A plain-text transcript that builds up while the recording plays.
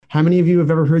How many of you have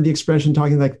ever heard the expression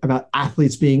talking like about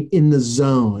athletes being in the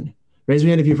zone? Raise your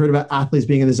hand if you've heard about athletes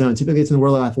being in the zone. Typically, it's in the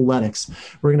world of athletics.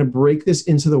 We're going to break this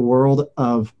into the world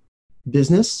of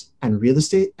business and real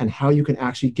estate and how you can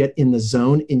actually get in the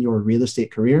zone in your real estate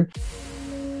career.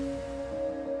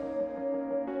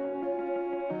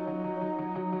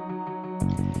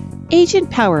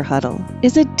 Agent Power Huddle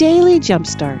is a daily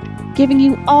jumpstart, giving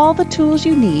you all the tools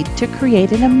you need to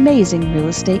create an amazing real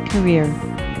estate career.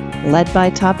 Led by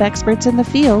top experts in the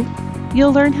field,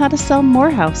 you'll learn how to sell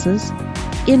more houses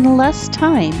in less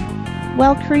time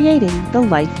while creating the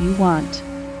life you want.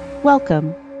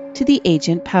 Welcome to the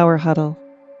Agent Power Huddle.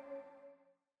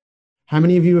 How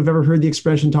many of you have ever heard the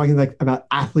expression talking like about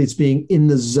athletes being in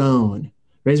the zone?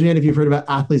 Raise your hand if you've heard about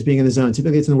athletes being in the zone.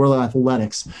 Typically, it's in the world of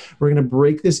athletics. We're going to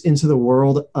break this into the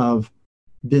world of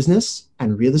business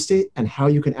and real estate and how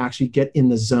you can actually get in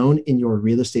the zone in your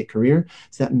real estate career.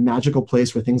 It's that magical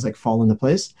place where things like fall into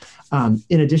place.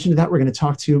 In addition to that, we're going to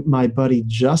talk to my buddy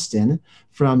Justin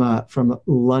from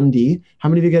Lundy. How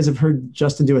many of you guys have heard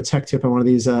Justin do a tech tip on one of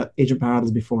these Agent Power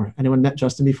Huddles before? Anyone met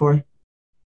Justin before?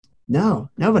 No,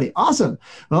 nobody. Awesome.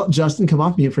 Well, Justin, come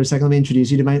off mute for a second. Let me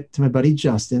introduce you to my buddy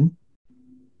Justin.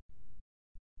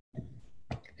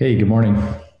 Hey, good morning.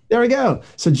 There we go.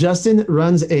 So Justin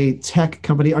runs a tech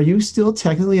company. Are you still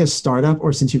technically a startup,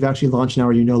 or since you've actually launched now,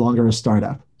 are you no longer a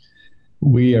startup?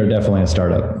 We are definitely a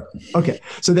startup. Okay.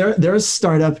 So they're a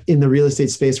startup in the real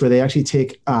estate space where they actually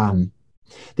take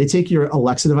your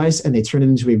Alexa device and they turn it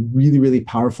into a really, really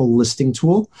powerful listing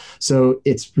tool. So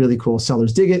it's really cool.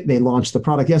 Sellers dig it. They launched the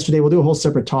product yesterday. We'll do a whole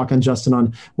separate talk on Justin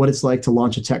on what it's like to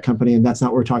launch a tech company. And that's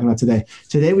not what we're talking about today.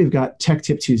 Today, we've got Tech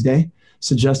Tip Tuesday.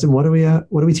 So Justin, what are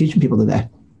we teaching people today?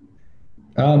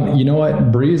 You know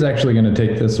what? Bree is actually going to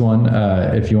take this one.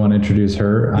 If you want to introduce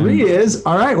her. Bree is.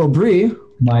 All right. Well, Bree.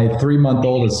 My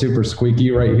 3-month-old is super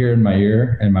squeaky right here in my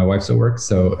ear, and my wife's at work.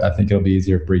 So I think it'll be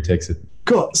easier if Bree takes it.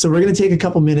 Cool. So we're going to take a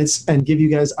couple minutes and give you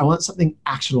guys, I want something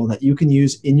actionable that you can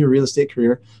use in your real estate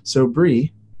career. So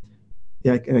Bree,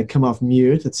 can I come off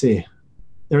mute? Let's see.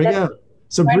 There we go.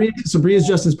 So Bree is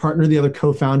Justin's partner, the other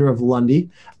co-founder of Lundy.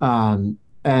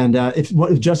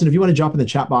 If Justin, if you want to drop in the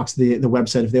chat box, the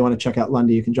website, if they want to check out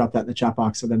Lundy, you can drop that in the chat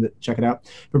box for them to check it out.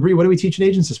 But Bree, what are we teaching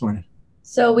agents this morning?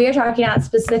 So we are talking about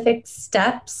specific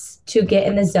steps to get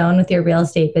in the zone with your real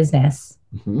estate business.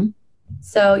 Mm-hmm.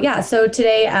 So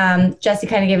today, Jesse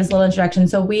kind of gave us a little introduction.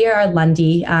 So we are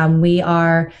Lundy. We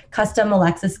are custom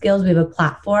Alexa skills. We have a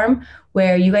platform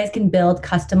where you guys can build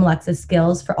custom Alexa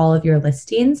skills for all of your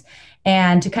listings.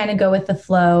 And to kind of go with the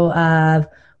flow of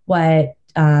what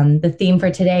the theme for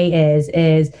today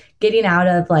is getting out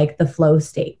of like the flow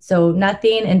state. So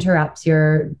nothing interrupts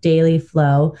your daily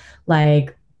flow,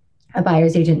 like a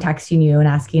buyer's agent texting you and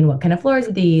asking what kind of floors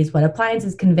are these, what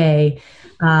appliances convey,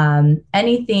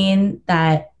 anything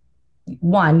that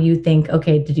one, you think,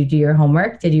 okay, did you do your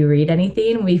homework? Did you read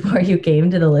anything before you came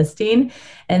to the listing?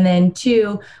 And then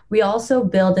two, we also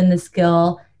build in the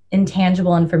skill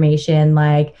intangible information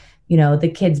like,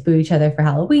 the kids boo each other for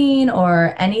Halloween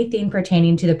or anything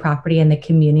pertaining to the property and the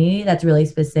community that's really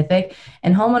specific.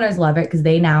 And homeowners love it because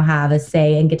they now have a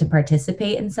say and get to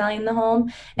participate in selling the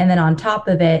home. And then on top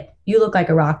of it, you look like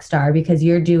a rock star because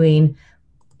you're doing,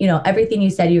 everything you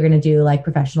said you're going to do, like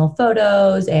professional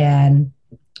photos and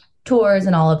tours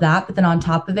and all of that. But then on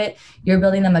top of it, you're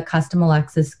building them a custom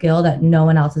Alexa skill that no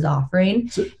one else is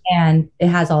offering. And it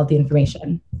has all of the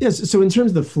information. Yes. So in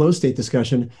terms of the flow state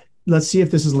discussion, let's see if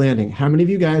this is landing. How many of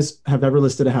you guys have ever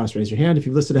listed a house? Raise your hand. If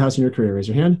you've listed a house in your career, raise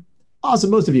your hand.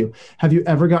 Awesome. Most of you. Have you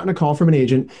ever gotten a call from an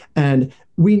agent? And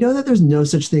we know that there's no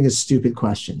such thing as stupid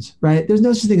questions, right? There's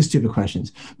no such thing as stupid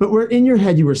questions. But where in your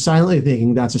head, you were silently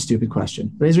thinking, that's a stupid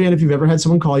question. Raise your hand if you've ever had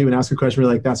someone call you and ask a question,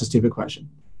 you're like, that's a stupid question.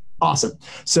 Awesome.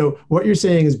 So what you're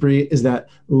saying is, Bree, is that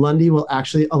Lundy will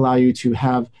actually allow you to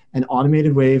have an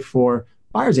automated way for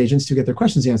buyer's agents to get their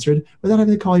questions answered without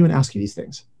having to call you and ask you these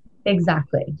things.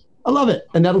 Exactly. I love it.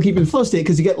 And that'll keep you in flow state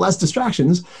because you get less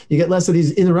distractions. You get less of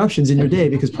these interruptions in your day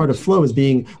because part of flow is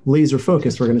being laser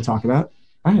focused, we're going to talk about.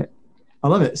 All right. I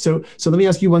love it. So let me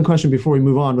ask you one question before we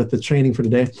move on with the training for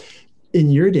today. In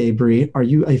your day, Bree, are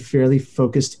you a fairly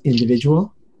focused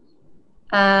individual?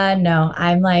 No,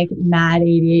 I'm like mad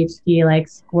ADHD, like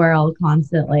squirrel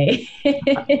constantly.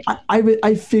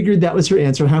 I figured that was your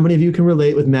answer. How many of you can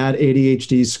relate with mad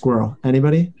ADHD squirrel?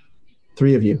 Anybody?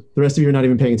 3 of you. The rest of you are not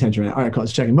even paying attention right now. All right, cool.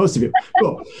 Just checking. Most of you.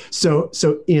 Cool. So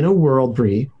in a world,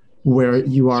 Bree, where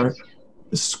you are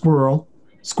squirrel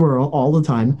all the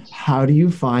time, how do you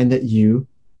find that you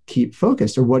keep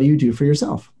focused, or what do you do for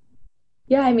yourself?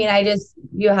 Yeah, I mean,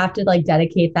 you have to like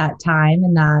dedicate that time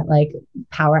and that like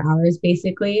power hours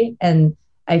basically. And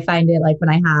I find it like when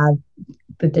I have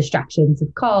the distractions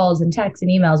of calls and texts and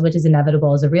emails, which is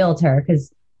inevitable as a realtor,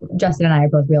 because Justin and I are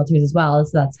both realtors as well.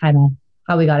 So that's kind of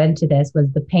how we got into this,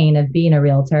 was the pain of being a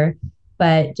realtor.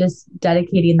 But just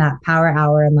dedicating that power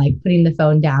hour and like putting the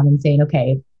phone down and saying,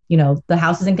 okay, you know, the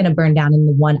house isn't going to burn down in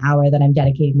the 1 hour that I'm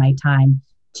dedicating my time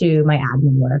to my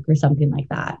admin work or something like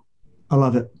that. I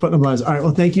love it. Putting them lives. All right.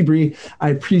 Well, thank you, Bree. I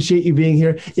appreciate you being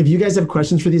here. If you guys have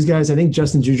questions for these guys, I think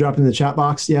Justin, did you drop in the chat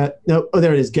box yet? No. Oh,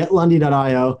 there it is.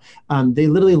 GetLundy.io. They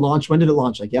literally launched. When did it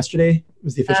launch? Like yesterday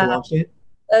was the official launch date?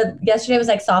 Yesterday was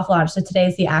like soft launch. So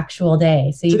today's the actual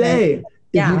day. So today.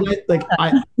 Yeah. You guys, like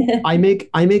I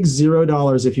make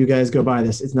 $0 if you guys go buy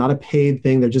this. It's not a paid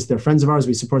thing. They're friends of ours.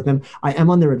 We support them. I am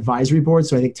on their advisory board,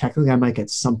 so I think technically I might get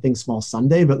something small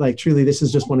someday. But like truly, this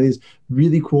is just one of these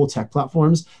really cool tech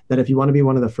platforms that if you want to be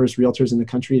one of the first realtors in the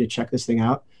country to check this thing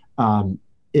out,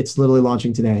 it's literally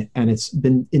launching today, and it's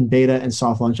been in beta and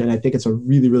soft launch, and I think it's a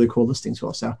really, really cool listing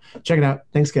tool. So check it out.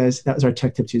 Thanks, guys. That was our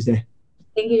Tech Tip Tuesday.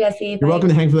 Thank you, Jesse. You're welcome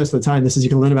to hang for the rest of the time. This is, you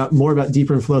can learn more about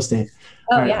deeper in flow state.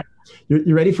 Oh, yeah.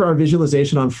 You ready for our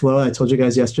visualization on flow I told you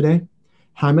guys yesterday?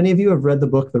 How many of you have read the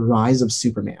book, The Rise of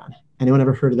Superman? Anyone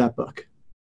ever heard of that book?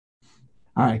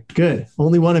 All right, good.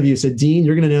 Only one of you. So Dean,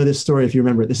 you're going to know this story if you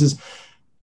remember it.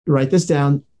 Write this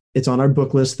down. It's on our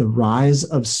book list, The Rise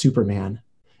of Superman.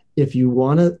 If you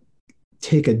want to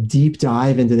take a deep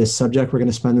dive into this subject we're going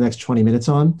to spend the next 20 minutes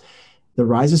on, The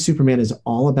Rise of Superman is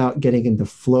all about getting into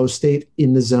flow state,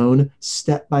 in the zone,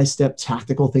 step-by-step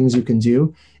tactical things you can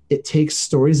do. It takes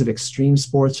stories of extreme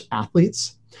sports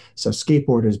athletes, so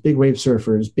skateboarders, big wave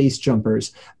surfers, base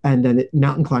jumpers, and then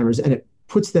mountain climbers, and it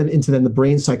puts them into then the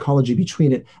brain psychology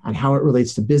between it and how it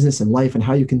relates to business and life and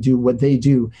how you can do what they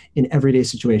do in everyday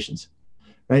situations,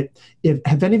 right?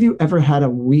 Have any of you ever had a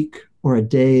week or a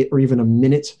day or even a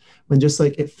minute when just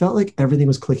like it felt like everything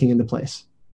was clicking into place?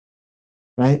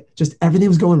 Right? Just everything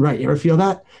was going right. You ever feel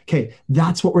that? Okay,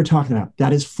 that's what we're talking about.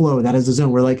 That is flow. That is the zone.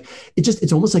 We're like,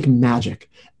 it's almost like magic.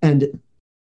 And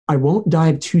I won't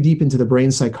dive too deep into the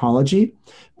brain psychology,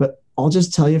 but I'll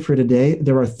just tell you for today,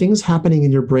 there are things happening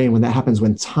in your brain when that happens,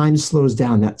 when time slows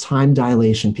down, that time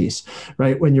dilation piece,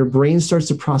 right? When your brain starts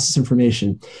to process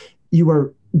information, you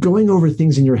are going over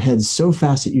things in your head so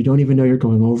fast that you don't even know you're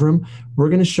going over them. We're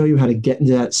going to show you how to get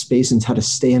into that space and how to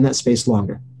stay in that space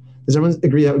longer. Does everyone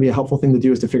agree that would be a helpful thing to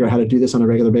do, is to figure out how to do this on a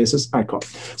regular basis? All right, cool.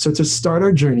 So to start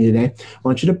our journey today, I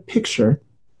want you to picture,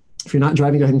 if you're not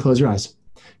driving, go ahead and close your eyes.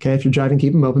 Okay, if you're driving,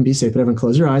 keep them open, be safe, but everyone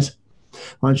close your eyes. I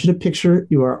want you to picture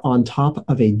you are on top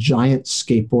of a giant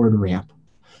skateboard ramp.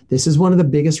 This is one of the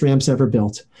biggest ramps ever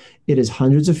built. It is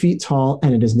hundreds of feet tall,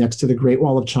 and it is next to the Great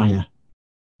Wall of China.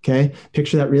 Okay,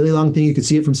 picture that really long thing. You can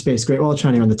see it from space. Great Wall of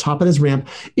China. You're on the top of this ramp.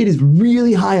 It is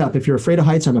really high up. If you're afraid of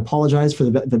heights, I apologize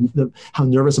for how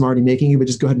nervous I'm already making you, but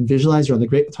just go ahead and visualize you're on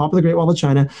the top of the Great Wall of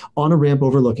China on a ramp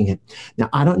overlooking it. Now,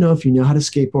 I don't know if you know how to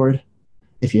skateboard,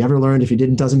 if you ever learned, if you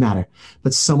didn't, doesn't matter.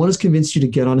 But someone has convinced you to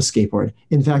get on a skateboard.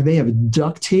 In fact, they have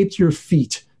duct taped your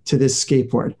feet to this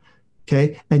skateboard.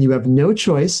 Okay, and you have no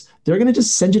choice. They're going to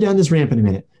just send you down this ramp in a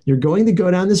minute. You're going to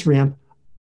go down this ramp,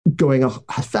 going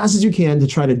as fast as you can to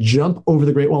try to jump over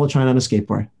the Great Wall of China on a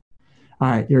skateboard. All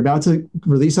right, you're about to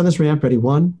release on this ramp. Ready?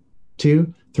 1,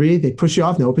 2, 3. They push you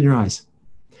off. Now open your eyes.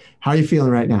 How are you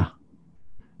feeling right now?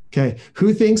 Okay,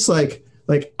 who thinks like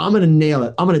I'm going to nail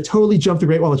it? I'm going to totally jump the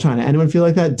Great Wall of China. Anyone feel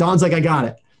like that? Don's like, I got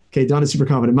it. Okay, Don is super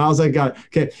confident. Miles, I got it.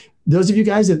 Okay, those of you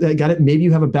guys that got it, maybe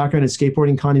you have a background in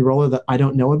skateboarding, Connie roller that I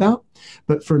don't know about.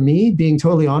 But for me, being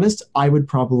totally honest, I would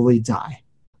probably die.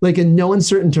 Like in no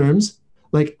uncertain terms,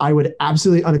 like I would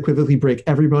absolutely unequivocally break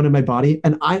every bone in my body.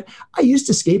 And I used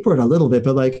to skateboard a little bit,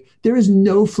 but like there is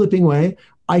no flipping way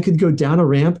I could go down a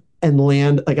ramp and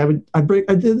land. Like I'd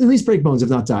at least break bones, if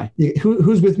not die.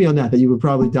 Who's with me on that you would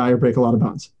probably die or break a lot of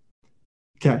bones?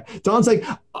 Okay. Don's like,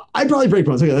 I'd probably break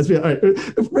bones. Okay, let's be all right.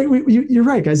 You're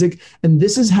right, guys. Like, and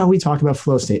this is how we talk about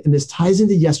flow state. And this ties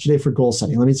into yesterday for goal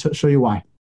setting. Let me show you why.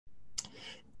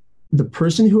 The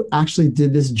person who actually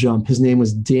did this jump, his name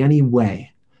was Danny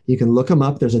Way. You can look him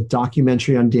up. There's a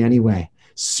documentary on Danny Way.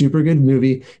 Super good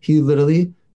movie. He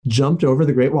literally jumped over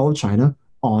the Great Wall of China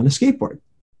on a skateboard.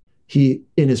 He,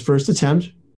 in his first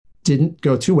attempt, didn't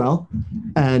go too well.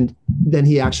 And then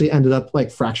he actually ended up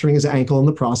like fracturing his ankle in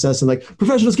the process, and like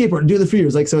professional skateboarder, do the 3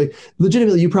 years. Like, so like,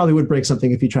 legitimately, you probably would break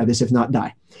something if you tried this, if not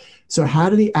die. So how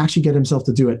did he actually get himself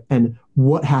to do it? And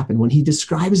what happened when he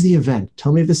describes the event?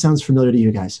 Tell me if this sounds familiar to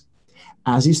you guys.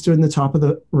 As he stood in the top of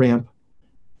the ramp,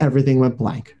 everything went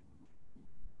blank.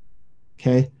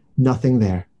 Okay, nothing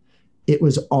there. It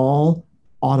was all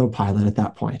autopilot at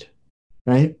that point,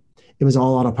 right? It was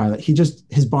all autopilot.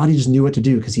 His body just knew what to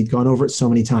do because he'd gone over it so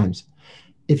many times.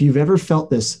 if you've ever felt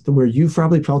this, where you've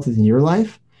probably felt it in your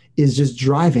life, is just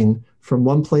driving from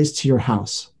one place to your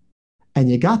house.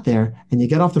 And you got there and you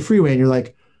get off the freeway and you're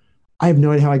like, I have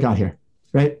no idea how I got here,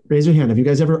 right? Raise your hand. Have you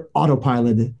guys ever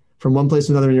autopiloted from one place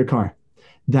to another in your car?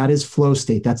 That is flow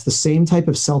state. That's the same type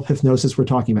of self-hypnosis we're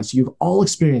talking about. So you've all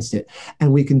experienced it,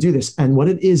 and we can do this. And what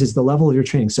it is the level of your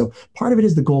training. So part of it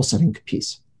is the goal setting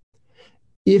piece.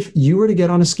 If you were to get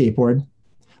on a skateboard,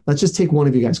 let's just take one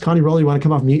of you guys. Connie Roller, you want to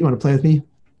come off mute? You want to play with me?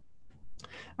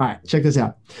 All right, check this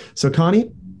out. So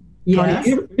Connie, yes. Connie, have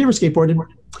you ever skateboarded?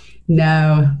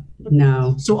 No.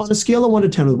 So on a scale of 1 to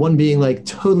 10, with 1 being like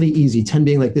totally easy, 10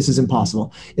 being like this is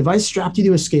impossible, if I strapped you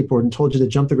to a skateboard and told you to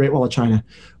jump the Great Wall of China,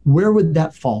 where would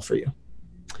that fall for you?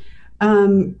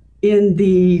 In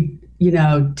the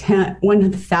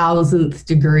 1,000th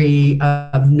degree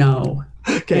of no.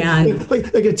 Okay, and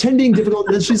like a 10 being difficult,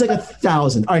 then she's like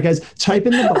 1,000. All right, guys, type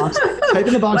in the box. Like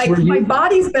where my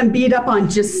body's been beat up on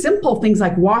just simple things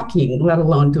like walking, let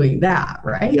alone doing that,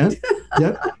 right? Yep.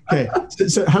 Okay.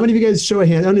 So how many of you guys, show a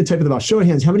hand? I'm going to type in the box. Show of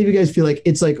hands. How many of you guys feel like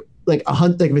it's like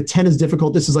 100? Like if a 10 is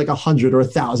difficult, this is like 100 or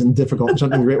 1,000 difficult.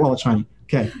 Jumping the Great Wall of China.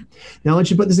 Okay. Now I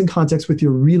want you to put this in context with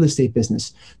your real estate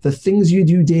business. The things you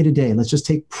do day to day. Let's just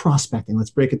take prospecting. Let's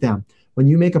break it down. When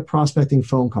you make a prospecting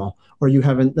phone call, or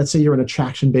let's say you're an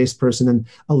attraction-based person and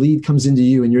a lead comes into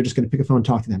you and you're just going to pick a phone and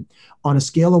talk to them. On a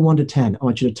scale of 1 to 10, I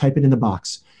want you to type it in the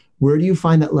box. Where do you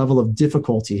find that level of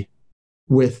difficulty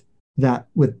with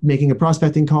making a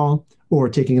prospecting call or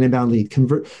taking an inbound lead?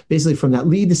 Convert basically from that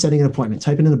lead to setting an appointment.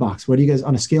 Type it in the box. What do you guys,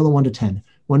 on a scale of 1 to 10,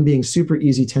 1 being super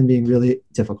easy, 10 being really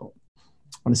difficult?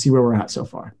 I want to see where we're at so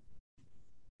far.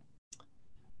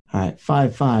 All right,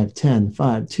 5, 5, 10,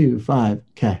 5, 2, 5.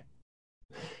 Okay.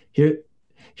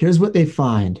 Here's what they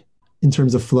find in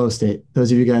terms of flow state.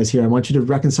 Those of you guys here, I want you to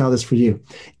reconcile this for you.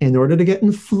 In order to get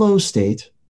in flow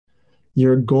state,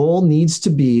 your goal needs to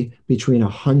be between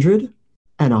 100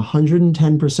 and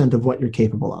 110% of what you're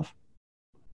capable of.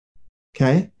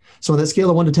 Okay? So on that scale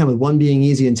of 1 to 10, with 1 being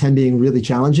easy and 10 being really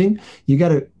challenging, you got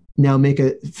to now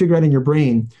figure out in your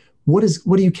brain, what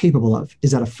are you capable of?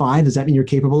 Is that a 5? Does that mean you're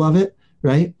capable of it?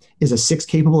 Right? Is a 6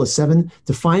 capable? A 7?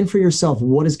 Define for yourself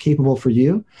what is capable for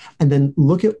you, and then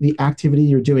look at the activity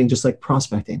you're doing, just like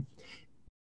prospecting.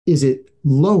 Is it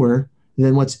lower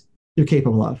than what you're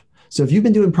capable of? So if you've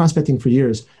been doing prospecting for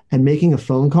years and making a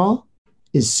phone call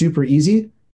is super easy,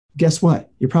 guess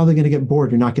what? You're probably going to get bored.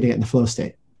 You're not going to get in the flow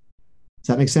state. Does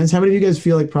that make sense? How many of you guys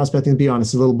feel like prospecting, to be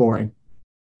honest, is a little boring?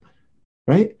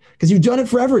 Right? Because you've done it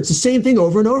forever. It's the same thing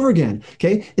over and over again.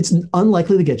 Okay. It's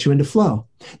unlikely to get you into flow.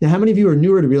 Now, how many of you are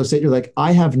newer to real estate? You're like,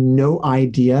 I have no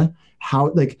idea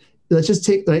how, let's just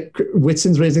take,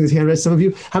 Whitson's raising his hand, right? Some of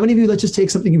you, how many of you, let's just take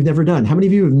something you've never done. How many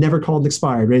of you have never called an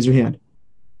expired? Raise your hand.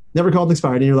 Never called an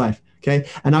expired in your life. Okay.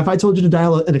 And if I told you to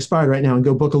dial an expired right now and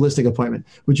go book a listing appointment,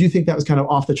 would you think that was kind of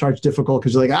off the charts difficult?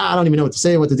 Because you're like, I don't even know what to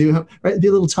say, what to do. Right? It'd be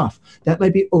a little tough. That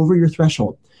might be over your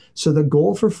threshold. So the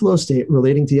goal for flow state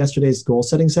relating to yesterday's goal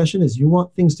setting session is you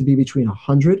want things to be between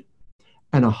 100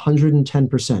 and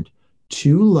 110%.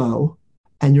 Too low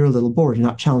and you're a little bored. You're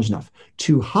not challenged enough.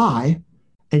 Too high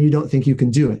and you don't think you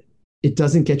can do it. It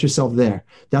doesn't get yourself there.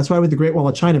 That's why with the Great Wall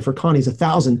of China, for Connie's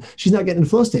 1,000, she's not getting in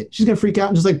flow state. She's going to freak out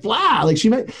and just like, blah. Like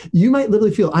you might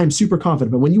literally feel, I'm super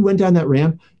confident. But when you went down that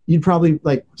ramp, you'd probably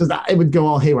it would go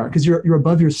all haywire because you're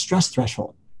above your stress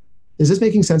threshold. Is this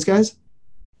making sense, guys?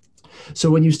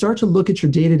 So when you start to look at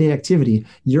your day-to-day activity,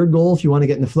 your goal, if you want to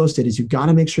get in the flow state, is you've got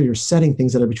to make sure you're setting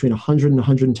things that are between 100 and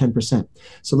 110%.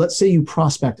 So let's say you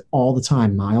prospect all the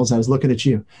time, Miles. I was looking at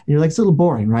you and you're like, it's a little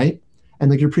boring, right?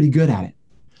 And you're pretty good at it.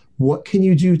 What can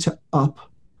you do to up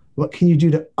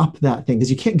that thing?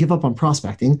 Because you can't give up on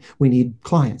prospecting. We need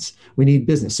clients. We need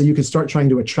business. So you can start trying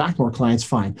to attract more clients,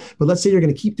 fine. But let's say you're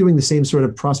going to keep doing the same sort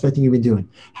of prospecting you've been doing.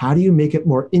 How do you make it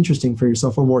more interesting for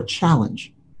yourself or more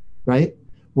challenge, right?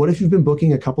 What if you've been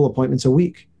booking a couple appointments a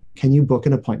week? Can you book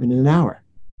an appointment in an hour?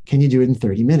 Can you do it in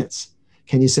 30 minutes?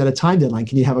 Can you set a time deadline?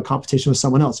 Can you have a competition with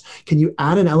someone else? Can you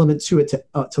add an element to it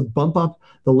to bump up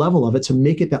the level of it, to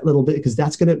make it that little bit, because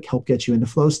that's going to help get you into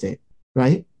flow state,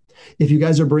 right? If you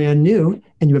guys are brand new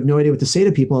and you have no idea what to say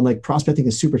to people and prospecting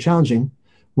is super challenging,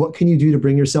 what can you do to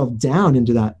bring yourself down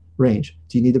into that range?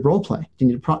 Do you need to role play? Do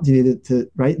you need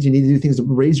to do things to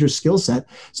raise your skill set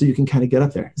so you can kind of get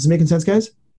up there? Is this making sense,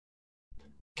 guys?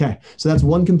 Okay, so that's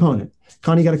one component.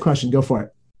 Connie, you got a question? Go for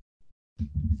it.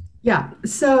 Yeah.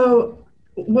 So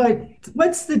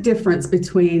what's the difference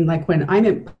between when I'm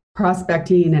in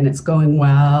prospecting and it's going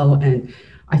well and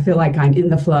I feel like I'm in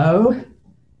the flow?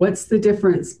 What's the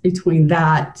difference between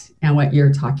that and what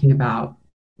you're talking about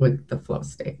with the flow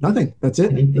state? Nothing. That's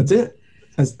it. Anything? That's it.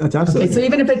 That's absolutely. Okay, so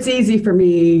even if it's easy for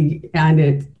me and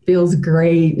it feels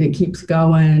great and it keeps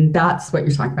going, that's what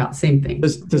you're talking about. Same thing.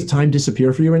 Does time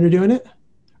disappear for you when you're doing it?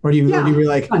 Or do you be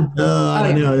like, I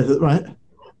don't know, what?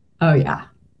 Oh, yeah.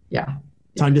 Yeah.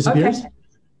 Time disappears? Okay.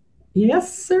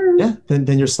 Yes, sir. Yeah,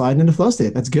 then you're sliding into flow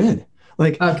state. That's good.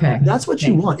 Like, okay, that's what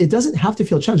you want. It doesn't have to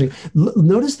feel challenging.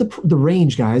 Notice the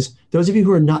range, guys. Those of you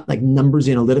who are not like numbers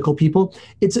analytical people,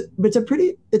 it's a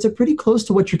pretty close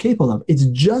to what you're capable of. It's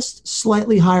just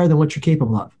slightly higher than what you're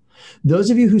capable of.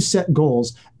 Those of you who set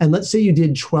goals, and let's say you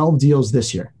did 12 deals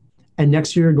this year, and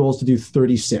next year your goal is to do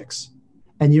 36,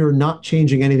 and you're not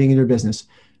changing anything in your business,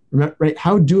 right?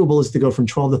 How doable is it to go from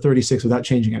 12 to 36 without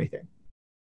changing anything?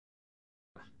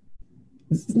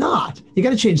 It's not. You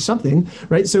got to change something,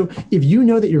 right? So if you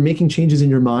know that you're making changes in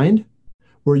your mind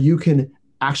where you can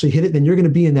actually hit it, then you're going to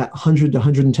be in that 100 to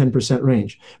 110%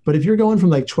 range. But if you're going from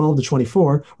like 12 to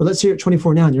 24, or let's say you're at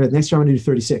 24 now and you're at next year I'm going to do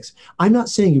 36. I'm not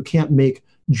saying you can't make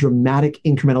dramatic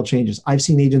incremental changes. I've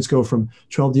seen agents go from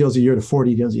 12 deals a year to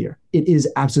 40 deals a year. It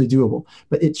is absolutely doable,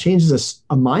 but it changes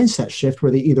a mindset shift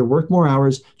where they either work more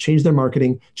hours, change their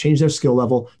marketing, change their skill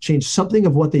level, change something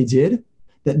of what they did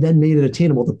that then made it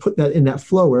attainable to put that in that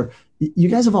flow where you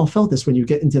guys have all felt this when you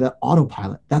get into that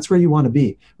autopilot. That's where you want to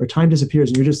be, where time disappears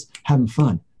and you're just having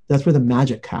fun. That's where the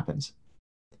magic happens.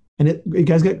 And you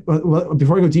guys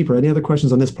before I go deeper, any other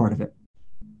questions on this part of it?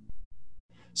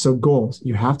 So goals,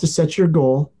 you have to set your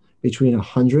goal between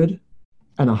 100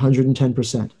 and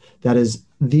 110%. That is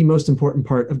the most important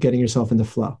part of getting yourself into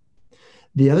flow.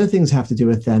 The other things have to do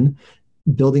with then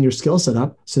building your skill set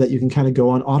up so that you can kind of go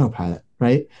on autopilot,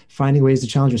 right? Finding ways to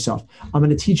challenge yourself. I'm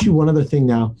going to teach you one other thing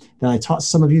now that I taught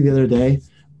some of you the other day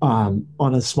on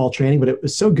a small training, but it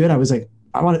was so good. I was like,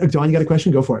 Don, you got a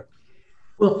question? Go for it.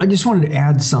 Well, I just wanted to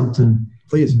add something.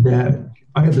 Please. That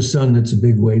I have a son that's a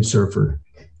big wave surfer.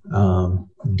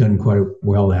 Done quite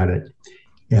well at it.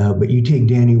 But you take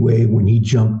Danny Way when he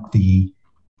jumped the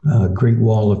Great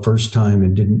Wall the first time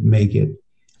and didn't make it.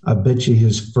 I bet you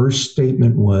his first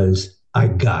statement was, I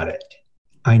got it.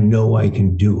 I know I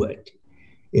can do it.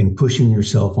 And pushing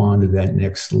yourself on to that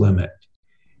next limit.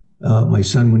 My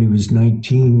son, when he was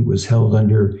 19, was held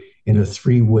under in a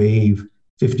 3-wave,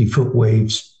 50-foot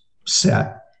waves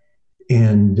set.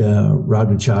 And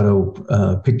Rod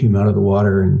Machado picked him out of the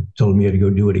water and told him he had to go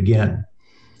do it again.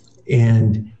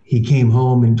 And he came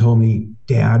home and told me,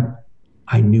 Dad,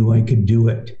 I knew I could do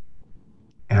it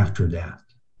after that.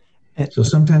 So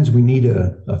sometimes we need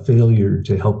a failure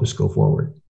to help us go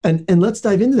forward. And let's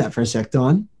dive into that for a sec,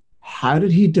 Don. How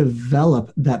did he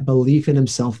develop that belief in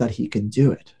himself that he could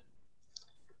do it?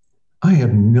 I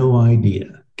have no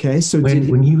idea. Okay, so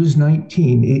when he was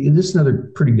 19, this is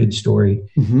another pretty good story.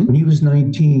 Mm-hmm. When he was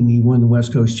 19, he won the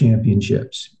West Coast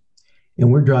Championships.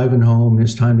 And we're driving home, and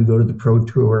it's time to go to the pro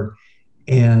tour.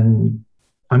 And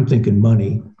I'm thinking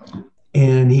money.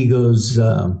 And he goes,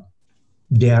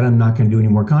 Dad, I'm not going to do any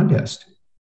more contests.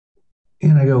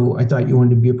 And I go, I thought you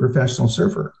wanted to be a professional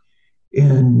surfer.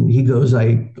 And he goes,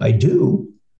 I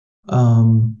do, but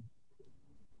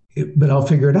I'll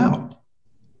figure it out.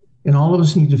 And all of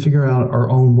us need to figure out our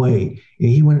own way.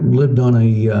 He went and lived on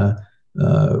a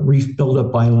reef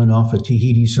build-up island off of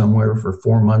Tahiti somewhere for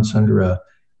 4 months under a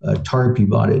tarp he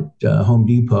bought at Home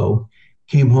Depot,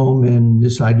 came home and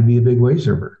decided to be a big wave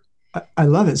surfer. I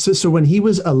love it. So when he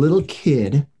was a little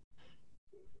kid,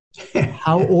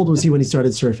 how old was he when he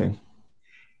started surfing?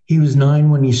 He was 9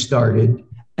 when he started.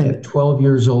 At 12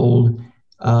 years old,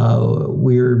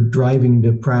 we're driving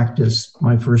to practice,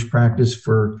 my first practice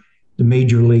for the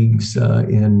major leagues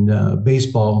in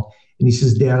baseball. And he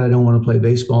says, Dad, I don't want to play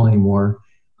baseball anymore.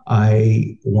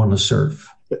 I want to surf.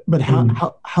 But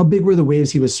how big were the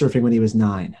waves he was surfing when he was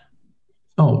 9?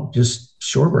 Oh, just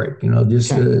shore break,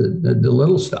 just okay. the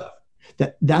little stuff.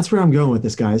 That's where I'm going with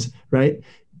this, guys, right?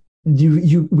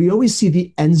 We always see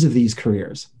the ends of these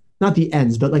careers. Not the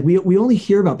ends, but like we only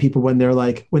hear about people when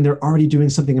they're already doing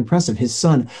something impressive. His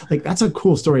son, like that's a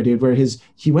cool story, dude, where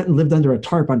he went and lived under a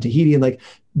tarp on Tahiti and like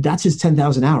that's his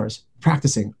 10,000 hours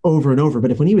practicing over and over.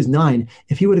 But when he was 9,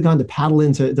 if he would have gone to paddle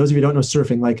into, those of you who don't know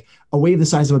surfing, like a wave the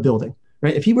size of a building,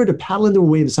 right? If he were to paddle into a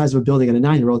wave the size of a building at a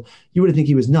 9-year-old, you would think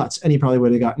he was nuts and he probably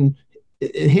would have gotten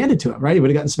it handed to him, right? He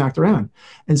would have gotten smacked around.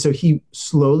 And so he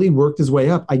slowly worked his way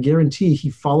up. I guarantee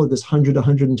he followed this 100 to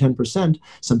 110%.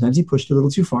 Sometimes he pushed a little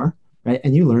too far, right?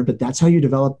 And you learn, but that's how you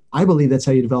develop. I believe that's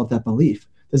how you develop that belief.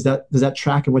 Does that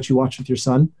track in what you watch with your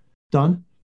son, Don?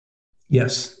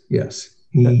 Yes.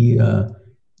 He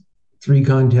 3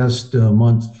 contests a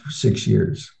month for 6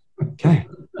 years. Okay.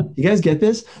 You guys get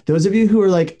this? Those of you who are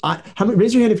like,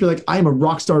 raise your hand if you're like, I am a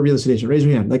rock star real estate agent. Raise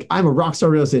your hand. Like, I'm a rock star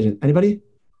real estate agent. Anybody?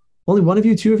 Only one of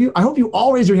you, two of you? I hope you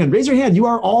all raise your hand. Raise your hand. You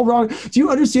are all wrong. Do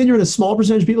you understand you're in a small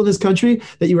percentage of people in this country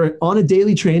that you are on a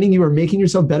daily training? You are making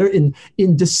yourself better in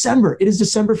December. It is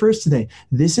December 1st today.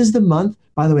 This is the month.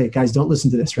 By the way, guys, don't listen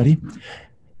to this. Ready?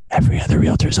 Every other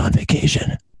realtor is on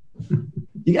vacation.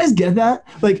 You guys get that?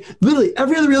 Like literally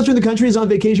every other realtor in the country is on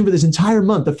vacation for this entire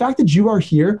month. The fact that you are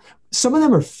here, some of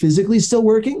them are physically still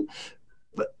working,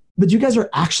 but you guys are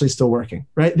actually still working,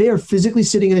 right? They are physically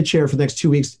sitting in a chair for the next 2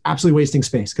 weeks, absolutely wasting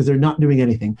space because they're not doing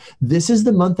anything. This is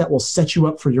the month that will set you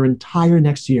up for your entire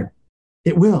next year.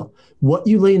 It will. What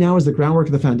you lay now is the groundwork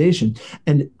of the foundation.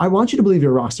 And I want you to believe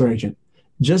you're a rockstar agent.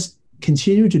 Just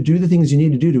continue to do the things you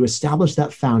need to do to establish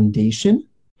that foundation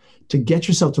to get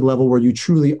yourself to the level where you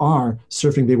truly are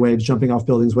surfing big waves, jumping off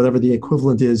buildings, whatever the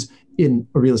equivalent is in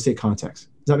a real estate context.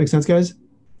 Does that make sense, guys?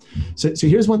 So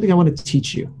here's one thing I want to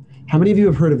teach you. How many of you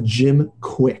have heard of Jim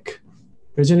Kwik?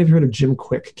 Has any of you heard of Jim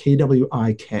Kwik?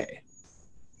 Kwik.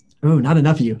 Oh, not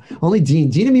enough of you. Only Dean.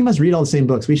 Dean and me must read all the same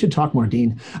books. We should talk more,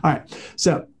 Dean. All right.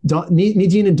 So me,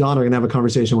 Dean, and Don are going to have a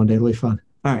conversation one day. It'll be fun.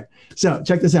 All right. So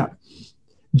check this out.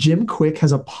 Jim Kwik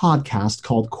has a podcast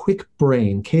called Kwik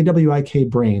Brain, Kwik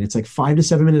Brain. It's like 5 to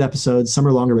 7 minute episodes. Some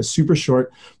are longer, but super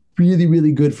short. Really,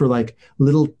 really good for like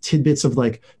little tidbits of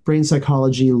like brain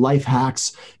psychology, life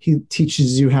hacks. He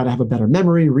teaches you how to have a better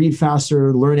memory, read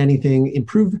faster, learn anything,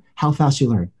 improve how fast you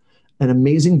learn. An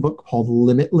amazing book called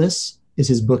Limitless is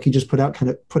his book he just put out, kind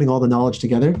of putting all the knowledge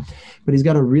together. But he's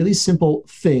got a really simple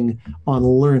thing on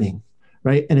learning,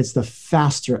 right? And it's the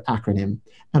FASTER acronym.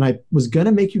 And I was going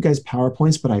to make you guys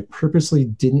PowerPoints, but I purposely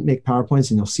didn't make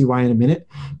PowerPoints, and you'll see why in a minute,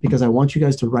 because I want you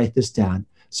guys to write this down.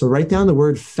 So write down the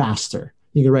word FASTER.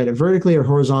 You can write it vertically or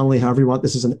horizontally, however you want.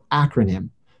 This is an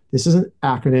acronym. This is an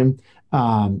acronym.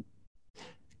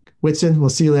 Whitson, we'll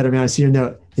see you later, man. I see your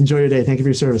note. Enjoy your day. Thank you for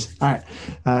your service. All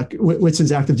right.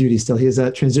 Whitson's active duty still. He is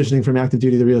transitioning from active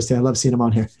duty to real estate. I love seeing him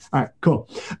on here. All right, cool.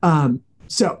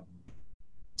 So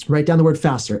write down the word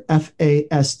FASTER,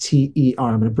 F-A-S-T-E-R.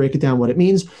 I'm going to break it down what it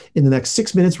means. In the next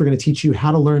 6 minutes, we're going to teach you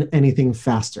how to learn anything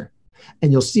faster.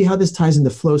 And you'll see how this ties into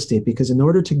flow state, because in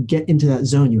order to get into that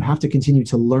zone, you have to continue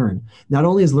to learn. Not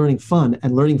only is learning fun,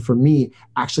 and learning for me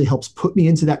actually helps put me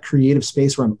into that creative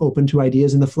space where I'm open to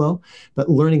ideas in the flow, but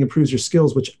learning improves your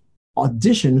skills, which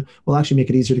audition will actually make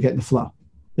it easier to get in the flow.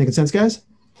 Making sense, guys?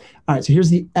 All right, so here's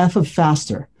the F of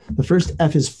FASTER. The first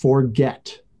F is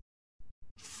forget.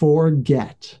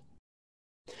 Forget.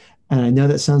 And I know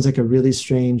that sounds like a really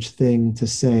strange thing to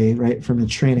say, right, from the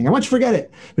training. I want you to forget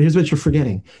it. But here's what you're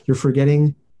forgetting. You're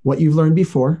forgetting what you've learned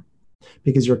before,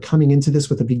 because you're coming into this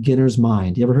with a beginner's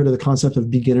mind. You ever heard of the concept of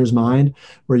beginner's mind,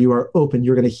 where you are open?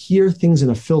 You're going to hear things in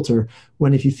a filter,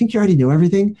 when if you think you already know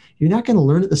everything, you're not going to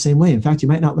learn it the same way. In fact, you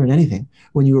might not learn anything.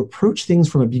 When you approach things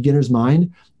from a beginner's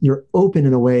mind, you're open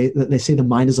in a way that they say the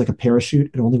mind is like a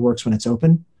parachute. It only works when it's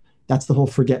open. That's the whole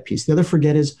forget piece. The other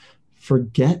forget is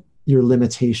forget your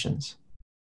limitations.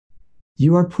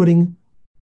 You are putting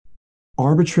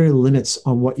arbitrary limits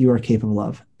on what you are capable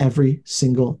of every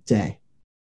single day.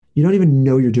 You don't even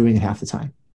know you're doing it half the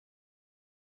time,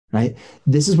 right?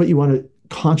 This is what you want to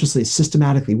consciously,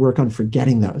 systematically work on,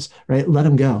 forgetting those, right? Let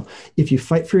them go. If you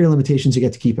fight for your limitations, you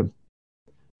get to keep them,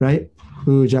 right?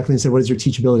 Ooh, Jacqueline said, what is your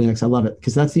teachability next? I love it,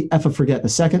 because that's the F of forget. The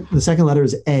second letter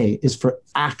is A, is for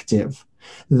active.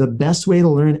 The best way to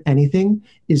learn anything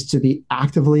is to be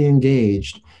actively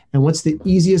engaged. And what's the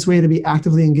easiest way to be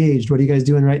actively engaged? What are you guys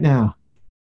doing right now?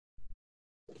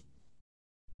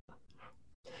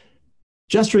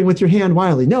 Gesturing with your hand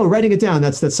wildly. No, writing it down.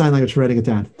 That's sign language for writing it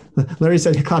down. Larry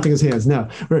said clapping his hands. No,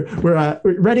 we're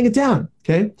writing it down.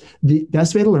 Okay. The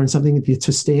best way to learn something,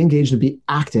 to stay engaged and be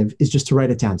active, is just to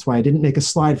write it down. That's why I didn't make a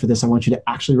slide for this. I want you to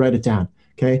actually write it down.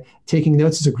 Okay. Taking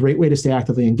notes is a great way to stay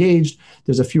actively engaged.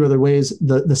 There's a few other ways.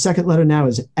 The second letter now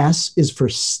is S, is for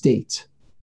state.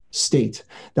 State.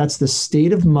 That's the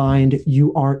state of mind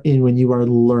you are in when you are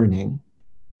learning.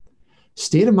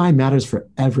 State of mind matters for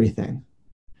everything.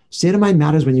 State of mind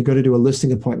matters when you go to do a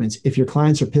listing appointment. If your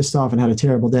clients are pissed off and had a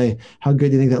terrible day, how good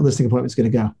do you think that listing appointment's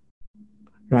going to go?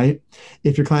 Right?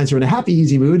 If your clients are in a happy,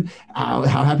 easy mood, how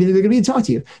happy are they going to be to talk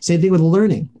to you? Same thing with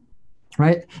learning,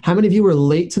 right? How many of you were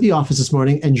late to the office this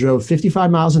morning and drove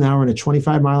 55 miles an hour in a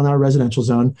 25 mile an hour residential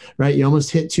zone, right? You almost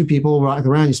hit two people walking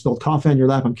around. You spilled coffee on your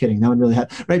lap. I'm kidding. No one really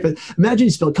had, right? But imagine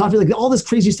you spilled coffee, like all this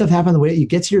crazy stuff happened on the way. You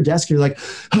get to your desk, you're like,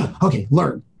 okay,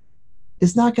 learn.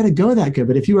 It's not going to go that good.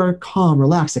 But if you are calm,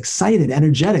 relaxed, excited,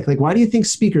 energetic, like, why do you think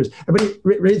speakers,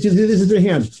 everybody do this with their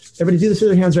hands. Everybody do this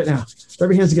with their hands right now. Rub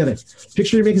your hands together.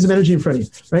 Picture you're making some energy in front of you,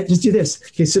 right? Just do this.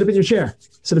 Okay, sit up in your chair.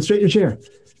 Sit up straight in your chair.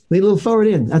 Lean a little forward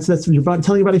in. That's your body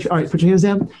telling your body, all right, put your hands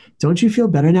down. Don't you feel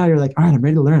better now? You're like, all right, I'm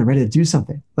ready to learn. I'm ready to do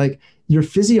something. Like your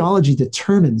physiology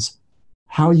determines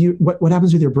what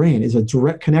happens with your brain is a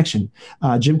direct connection.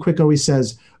 Jim Quick always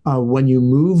says, when you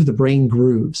move, the brain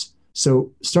grooves.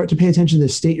 So start to pay attention to the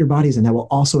state your body's in. That will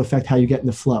also affect how you get in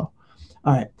the flow.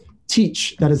 All right.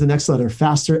 Teach. That is the next letter.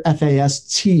 Faster.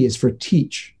 F-A-S-T is for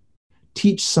teach.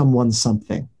 Teach someone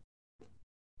something.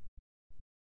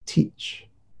 Teach.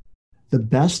 The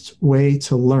best way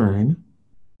to learn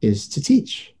is to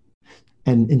teach.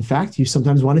 And in fact, you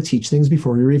sometimes want to teach things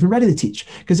before you're even ready to teach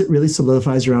because it really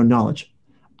solidifies your own knowledge.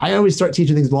 I always start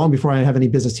teaching things long before I have any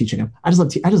business teaching them. I just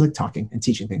like talking and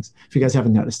teaching things. If you guys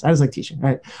haven't noticed, I just like teaching,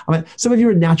 right? Some of you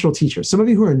are natural teachers. Some of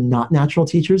you who are not natural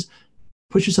teachers,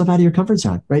 push yourself out of your comfort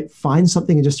zone, right? Find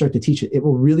something and just start to teach it. It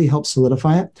will really help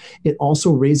solidify it. It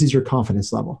also raises your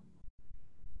confidence level,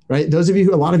 right?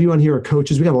 A lot of you on here are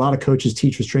coaches. We got a lot of coaches,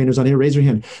 teachers, trainers on here. Raise your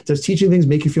hand. Does teaching things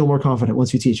make you feel more confident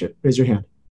once you teach it? Raise your hand.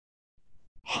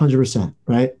 100%,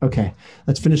 right? Okay,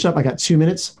 let's finish up. I got 2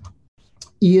 minutes.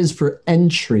 E is for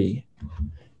entry.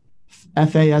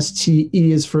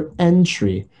 F-A-S-T-E is for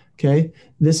entry, okay?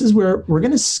 This is where we're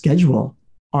going to schedule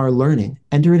our learning.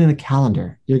 Enter it in a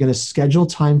calendar. You're going to schedule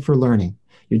time for learning.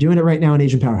 You're doing it right now in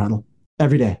Agent Power Huddle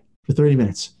every day for 30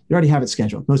 minutes. You already have it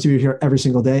scheduled. Most of you are here every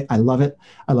single day. I love it.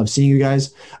 I love seeing you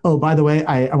guys. Oh, by the way,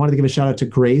 I wanted to give a shout out to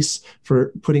Grace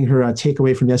for putting her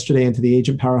takeaway from yesterday into the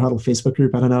Agent Power Huddle Facebook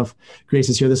group. I don't know if Grace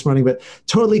is here this morning, but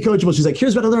totally coachable. She's like,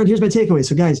 here's what I learned. Here's my takeaway.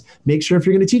 So guys, make sure if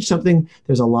you're going to teach something,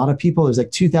 there's a lot of people. There's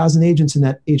like 2,000 agents in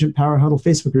that Agent Power Huddle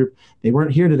Facebook group. They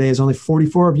weren't here today. There's only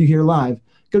 44 of you here live.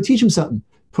 Go teach them something.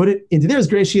 Put it into, there's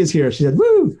Grace. She is here. She said,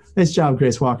 woo, nice job,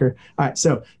 Grace Walker. All right.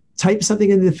 So type something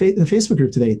into the Facebook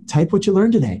group today. Type what you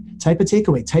learned today. Type a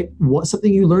takeaway. Type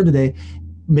something you learned today.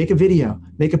 Make a video.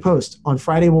 Make a post. On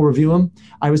Friday, we'll review them.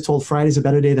 I was told Friday's a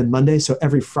better day than Monday. So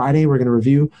every Friday, we're going to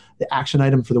review the action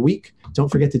item for the week. Don't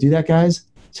forget to do that, guys.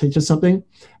 Teach us something.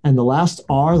 And the last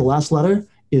R, the last letter,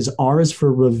 is R is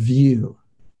for review.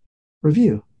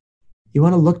 Review. You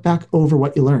want to look back over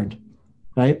what you learned.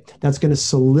 Right? That's going to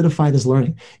solidify this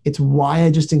learning. It's why I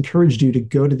just encouraged you to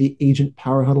go to the Agent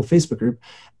Power Huddle Facebook group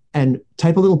and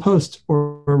type a little post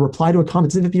or reply to a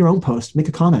comment. Even if your own post, make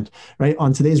a comment, right?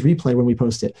 On today's replay when we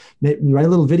post it, write a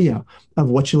little video of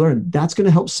what you learned. That's going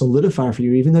to help solidify for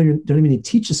you, even though you don't even need to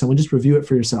teach to someone, just review it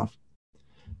for yourself.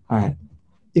 All right.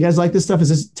 You guys like this stuff? Is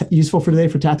this useful for today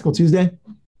for Tactical Tuesday?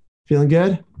 Feeling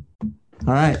good?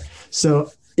 All right.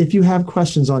 So if you have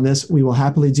questions on this, we will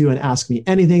happily do an Ask Me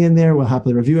Anything in there. We'll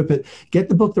happily review it, but get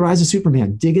the book, The Rise of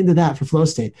Superman. Dig into that for flow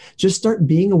state. Just start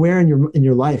being aware in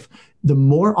your life. The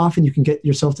more often you can get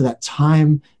yourself to that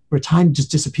time where time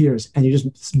just disappears and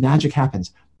magic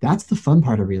happens. That's the fun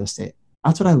part of real estate.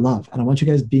 That's what I love. And I want you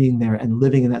guys being there and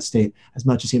living in that state as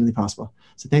much as humanly possible.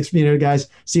 So thanks for being here, guys.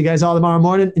 See you guys all tomorrow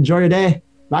morning. Enjoy your day.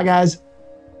 Bye, guys.